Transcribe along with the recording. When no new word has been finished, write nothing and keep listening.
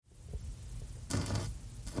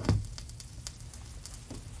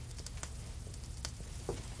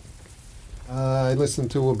I listen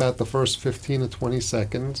to about the first 15 or 20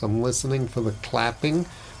 seconds. I'm listening for the clapping,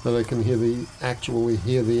 that I can actually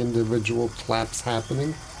hear the individual claps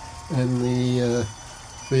happening, and the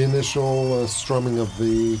initial strumming of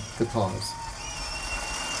the guitars.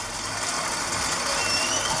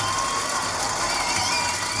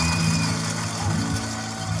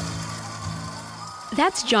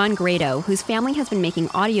 That's John Grado, whose family has been making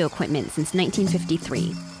audio equipment since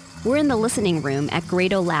 1953. We're in the listening room at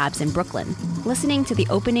Grado Labs in Brooklyn, listening to the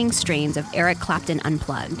opening strains of Eric Clapton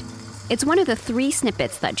Unplugged. It's one of the 3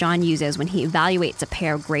 snippets that John uses when he evaluates a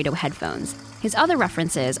pair of Grado headphones. His other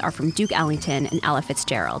references are from Duke Ellington and Ella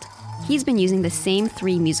Fitzgerald. He's been using the same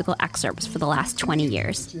 3 musical excerpts for the last 20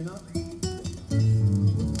 years.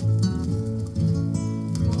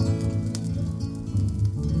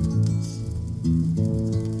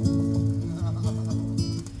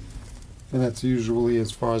 And that's usually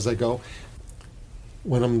as far as I go.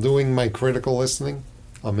 When I'm doing my critical listening,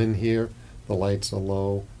 I'm in here, the lights are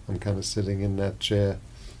low, I'm kind of sitting in that chair,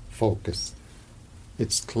 focused.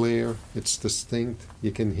 It's clear, it's distinct,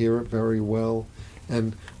 you can hear it very well.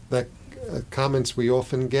 And that comments we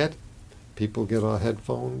often get, people get our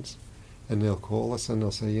headphones, and they'll call us and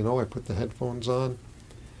they'll say, I put the headphones on,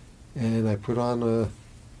 and I put on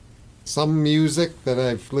some music that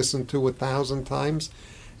I've listened to 1,000 times,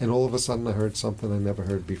 and all of a sudden I heard something I never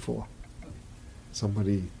heard before.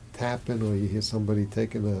 Somebody tapping, or you hear somebody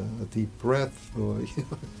taking a deep breath, or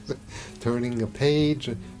turning a page,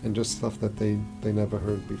 and just stuff that they never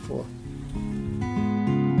heard before.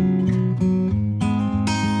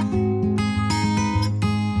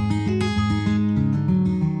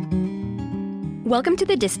 Welcome to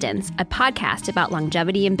The Distance, a podcast about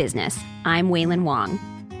longevity in business. I'm Waylon Wong.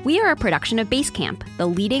 We are a production of Basecamp, the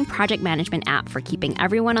leading project management app for keeping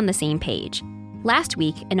everyone on the same page. Last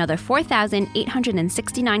week, another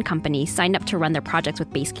 4,869 companies signed up to run their projects with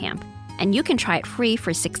Basecamp, and you can try it free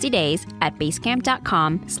for 60 days at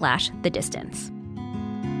basecamp.com/thedistance.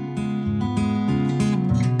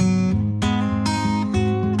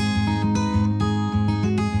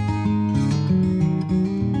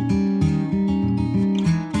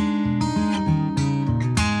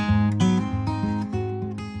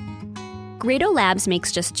 Grado Labs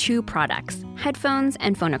makes just 2 products, headphones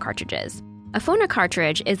and phono cartridges. A phono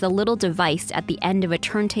cartridge is the little device at the end of a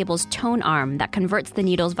turntable's tone arm that converts the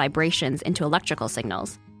needle's vibrations into electrical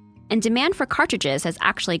signals. And demand for cartridges has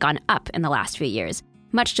actually gone up in the last few years,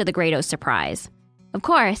 much to the Grado's surprise. Of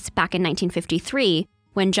course, back in 1953,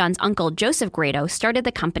 when John's uncle Joseph Grado started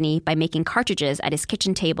the company by making cartridges at his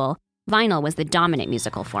kitchen table, vinyl was the dominant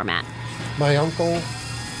musical format. My uncle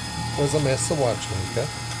was a master watchmaker.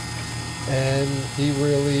 And he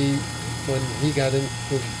really, when he got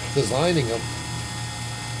into designing them,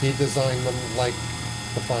 he designed them like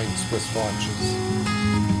the fine Swiss watches.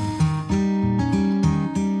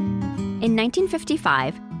 In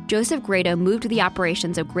 1955, Joseph Grado moved the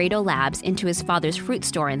operations of Grado Labs into his father's fruit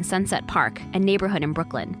store in Sunset Park, a neighborhood in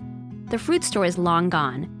Brooklyn. The fruit store is long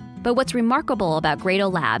gone, but what's remarkable about Grado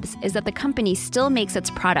Labs is that the company still makes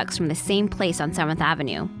its products from the same place on 7th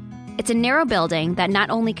Avenue. It's a narrow building that not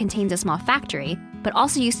only contains a small factory, but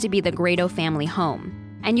also used to be the Grado family home.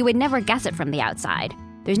 And you would never guess it from the outside.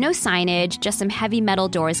 There's no signage, just some heavy metal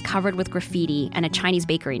doors covered with graffiti and a Chinese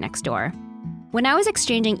bakery next door. When I was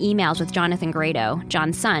exchanging emails with Jonathan Grado,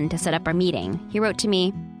 John's son, to set up our meeting, he wrote to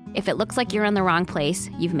me, "If it looks like you're in the wrong place,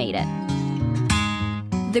 you've made it."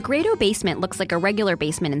 The Grado basement looks like a regular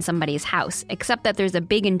basement in somebody's house, except that there's a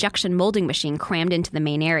big injection molding machine crammed into the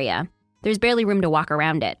main area. There's barely room to walk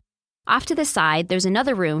around it. Off to the side, there's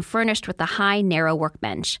another room furnished with a high, narrow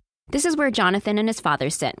workbench. This is where Jonathan and his father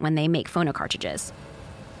sit when they make phono cartridges.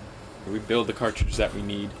 We build the cartridges that we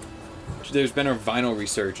need. There's been a vinyl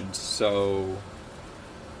resurgence, so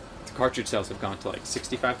the cartridge sales have gone to like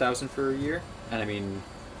 65,000 for a year. And I mean,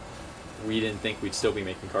 we didn't think we'd still be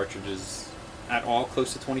making cartridges at all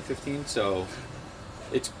close to 2015, so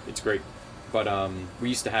it's great. But we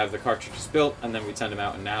used to have the cartridges built, and then we'd send them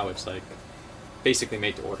out, and now it's like basically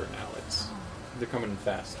made to order now. They're coming in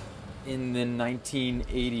fast. In the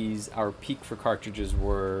 1980s, our peak for cartridges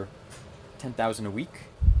were 10,000 a week,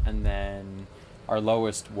 and then our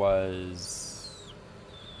lowest was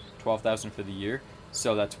 12,000 for the year.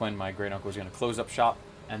 So that's when my great uncle was going to close up shop,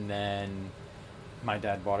 and then my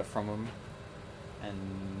dad bought it from him, and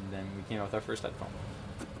then we came out with our first headphone.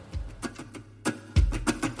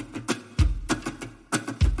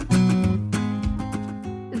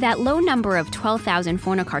 That low number of 12,000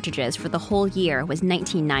 phono cartridges for the whole year was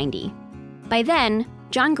 1990. By then,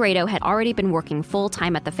 John Grado had already been working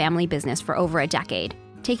full-time at the family business for over a decade.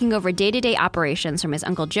 taking over day-to-day operations from his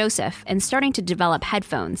uncle Joseph and starting to develop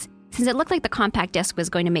headphones, since it looked like the compact disc was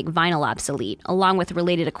going to make vinyl obsolete, along with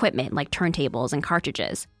related equipment like turntables and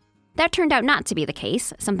cartridges. That turned out not to be the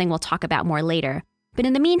case, something we'll talk about more later. But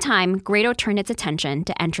in the meantime, Grado turned its attention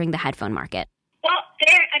to entering the headphone market. Well,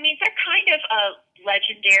 they're kind of a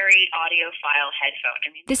legendary audiophile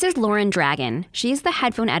headphone. This is Lauren Dragon. She's the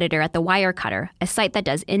headphone editor at The Wirecutter, a site that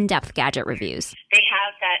does in-depth gadget reviews. They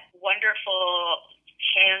have that wonderful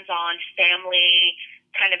hands-on family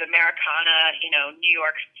kind of Americana, New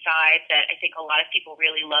York side that I think a lot of people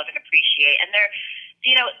really love and appreciate. And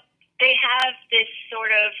they have this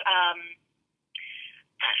sort of,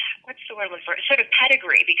 what's the word I'm looking for? Sort of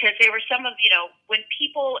pedigree, because they were some of, when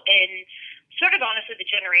people in sort of honestly the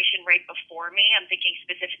generation right before me, I'm thinking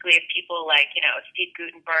specifically of people like, Steve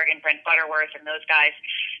Gutenberg and Brent Butterworth and those guys,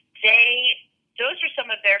 those are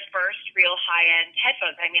some of their first real high-end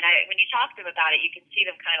headphones. When you talk to them about it, you can see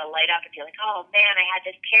them kind of light up and be like, oh man, I had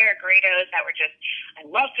this pair of Grados that were just, I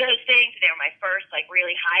loved those things. They were my first like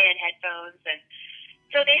really high-end headphones. And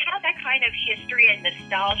so they have that kind of history and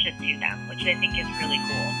nostalgia to them, which I think is really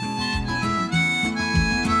cool.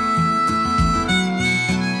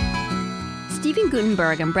 Steven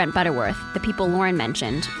Gutenberg and Brent Butterworth, the people Lauren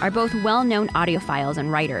mentioned, are both well-known audiophiles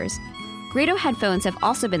and writers. Grado headphones have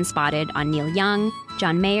also been spotted on Neil Young,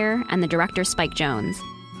 John Mayer, and the director Spike Jonze.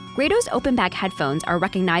 Grado's open-back headphones are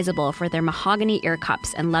recognizable for their mahogany ear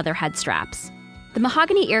cups and leather head straps. The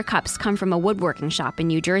mahogany ear cups come from a woodworking shop in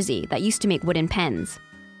New Jersey that used to make wooden pens.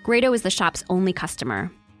 Grado is the shop's only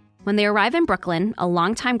customer. When they arrive in Brooklyn, a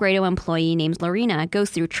longtime Grado employee named Lorena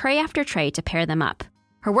goes through tray after tray to pair them up.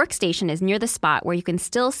 Her workstation is near the spot where you can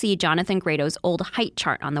still see Jonathan Grado's old height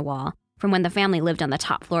chart on the wall from when the family lived on the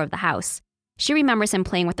top floor of the house. She remembers him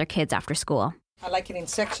playing with their kids after school. I like it in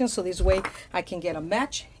sections, so this way I can get a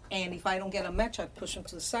match. And if I don't get a match, I push them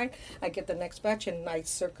to the side. I get the next batch and I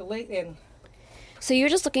circulate. And so you're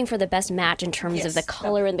just looking for the best match in terms of the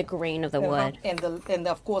color and the grain of the wood. And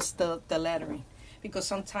of course the lettering. Because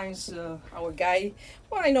sometimes our guy,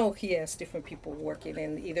 I know he has different people working,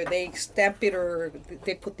 and either they stamp it or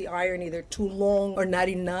they put the iron either too long or not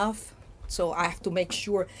enough. So I have to make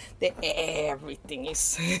sure that everything is,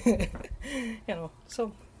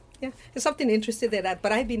 So, yeah, it's something interesting that,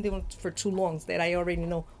 but I've been doing it for too long that I already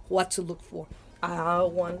know what to look for. I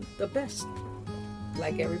want the best,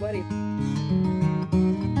 like everybody.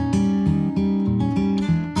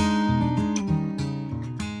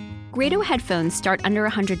 Grado headphones start under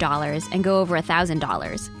 $100 and go over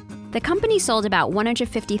 $1,000. The company sold about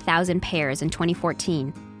 150,000 pairs in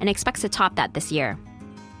 2014 and expects to top that this year.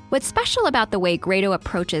 What's special about the way Grado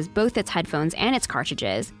approaches both its headphones and its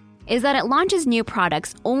cartridges is that it launches new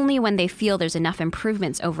products only when they feel there's enough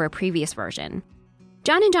improvements over a previous version.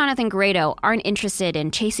 John and Jonathan Grado aren't interested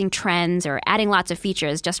in chasing trends or adding lots of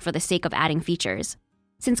features just for the sake of adding features.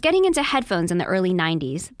 Since getting into headphones in the early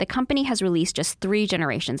 90s, the company has released just 3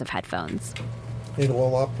 generations of headphones. In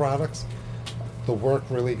all our products, the work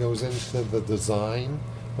really goes into the design.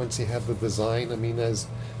 Once you have the design,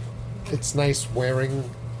 it's nice wearing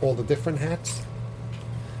all the different hats,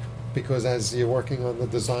 because as you're working on the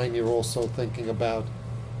design, you're also thinking about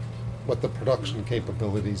what the production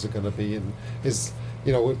capabilities are going to be, and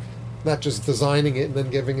not just designing it and then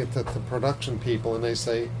giving it to the production people and they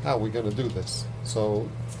say, how are we going to do this? So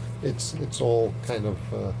it's all kind of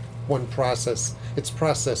one process. It's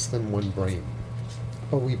processed in one brain.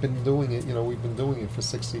 But we've been doing it, for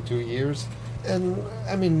 62 years. And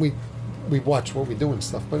we watch what we do and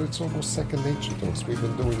stuff, but it's almost second nature to us. We've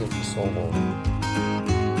been doing it for so long.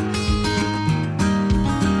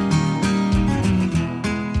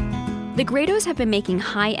 The Grados have been making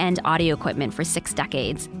high-end audio equipment for 6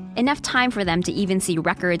 decades, enough time for them to even see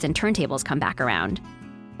records and turntables come back around.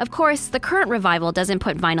 Of course, the current revival doesn't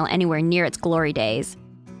put vinyl anywhere near its glory days,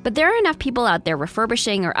 but there are enough people out there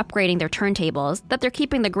refurbishing or upgrading their turntables that they're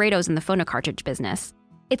keeping the Grados in the phono cartridge business.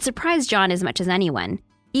 It surprised John as much as anyone,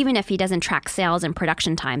 even if he doesn't track sales and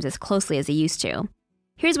production times as closely as he used to.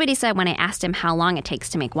 Here's what he said when I asked him how long it takes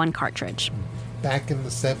to make one cartridge. Back in the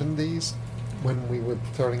 70s, when we were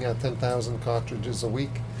turning out 10,000 cartridges a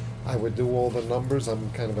week, I would do all the numbers.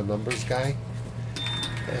 I'm kind of a numbers guy.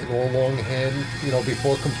 And all longhand,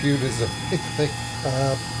 before computers, a big thing.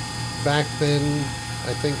 Back then,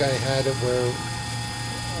 I think I had it where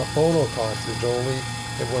a phono cartridge only,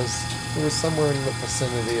 it was somewhere in the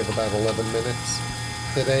vicinity of about 11 minutes.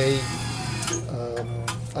 Today,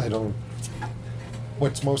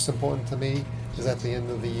 what's most important to me is at the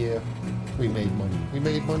end of the year, we made money. We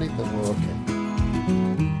made money, then we're okay.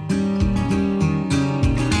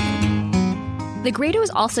 The Grados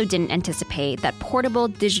also didn't anticipate that portable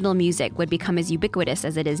digital music would become as ubiquitous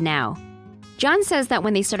as it is now. John says that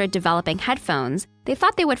when they started developing headphones, they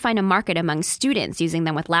thought they would find a market among students using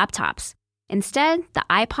them with laptops. Instead, the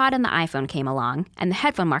iPod and the iPhone came along, and the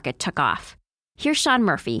headphone market took off. Here's Sean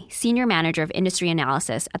Murphy, Senior Manager of Industry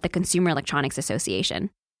Analysis at the Consumer Electronics Association.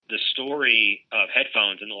 The story of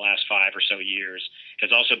headphones in the last 5 or so years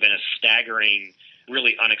has also been a staggering,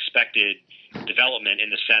 really unexpected development in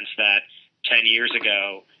the sense that 10 years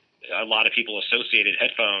ago, a lot of people associated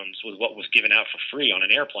headphones with what was given out for free on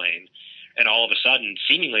an airplane. And all of a sudden,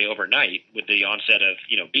 seemingly overnight, with the onset of,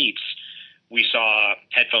 Beats, we saw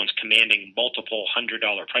headphones commanding multiple $100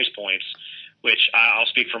 price points, which I'll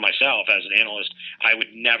speak for myself as an analyst. I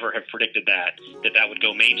would never have predicted that would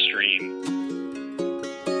go mainstream.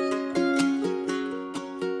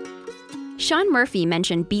 Sean Murphy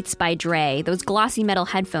mentioned Beats by Dre, those glossy metal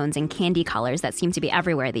headphones in candy colors that seem to be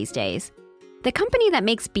everywhere these days. The company that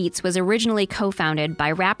makes Beats was originally co-founded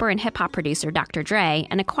by rapper and hip-hop producer Dr. Dre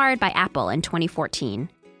and acquired by Apple in 2014.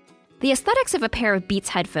 The aesthetics of a pair of Beats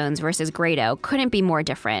headphones versus Grado couldn't be more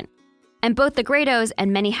different. And both the Grados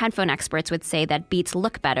and many headphone experts would say that Beats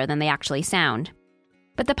look better than they actually sound.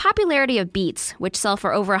 But the popularity of Beats, which sell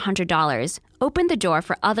for over $100, opened the door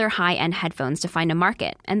for other high-end headphones to find a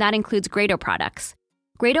market, and that includes Grado products.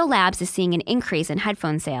 Grado Labs is seeing an increase in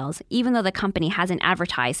headphone sales, even though the company hasn't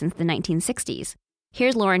advertised since the 1960s.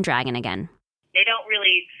 Here's Lauren Dragon again. They don't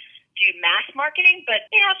really do mass marketing, but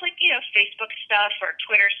they have Facebook stuff or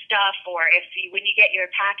Twitter stuff, or when you get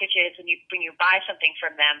your packages and when you buy something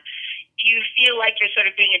from them, you feel like you're sort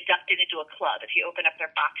of being inducted into a club. If you open up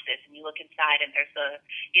their boxes and you look inside and there's a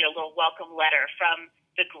little welcome letter from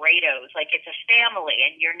the Grados, like it's a family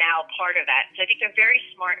and you're now part of that. So I think they're very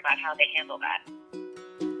smart about how they handle that.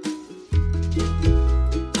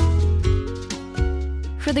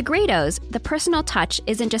 For the Grados, the personal touch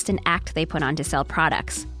isn't just an act they put on to sell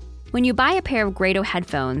products. When you buy a pair of Grado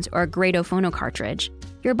headphones or a Grado phono cartridge,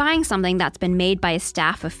 you're buying something that's been made by a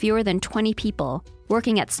staff of fewer than 20 people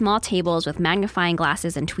working at small tables with magnifying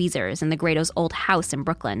glasses and tweezers in the Grado's old house in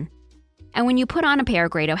Brooklyn. And when you put on a pair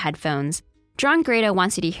of Grado headphones, John Grado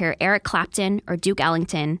wants you to hear Eric Clapton or Duke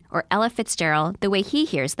Ellington or Ella Fitzgerald the way he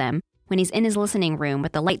hears them when he's in his listening room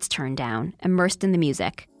with the lights turned down, immersed in the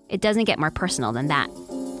music. It doesn't get more personal than that.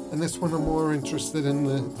 And this one I'm more interested in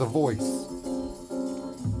the voice.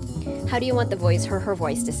 How do you want the voice, her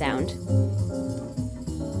voice, to sound?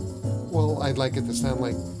 Well, I'd like it to sound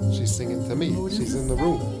like she's singing to me. She's in the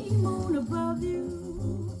room.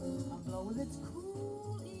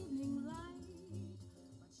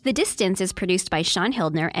 The Distance is produced by Sean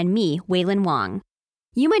Hildner and me, Waylon Wong.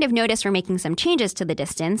 You might have noticed we're making some changes to The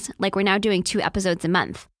Distance, like we're now doing 2 episodes a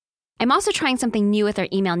month. I'm also trying something new with our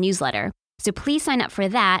email newsletter, so please sign up for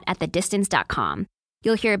that at thedistance.com.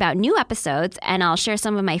 You'll hear about new episodes, and I'll share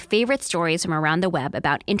some of my favorite stories from around the web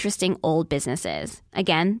about interesting old businesses.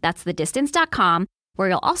 Again, that's thedistance.com, where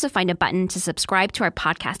you'll also find a button to subscribe to our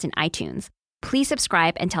podcast in iTunes. Please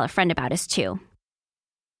subscribe and tell a friend about us too.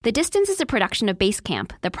 The Distance is a production of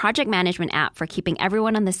Basecamp, the project management app for keeping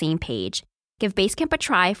everyone on the same page. Give Basecamp a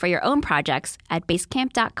try for your own projects at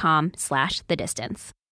basecamp.com/thedistance.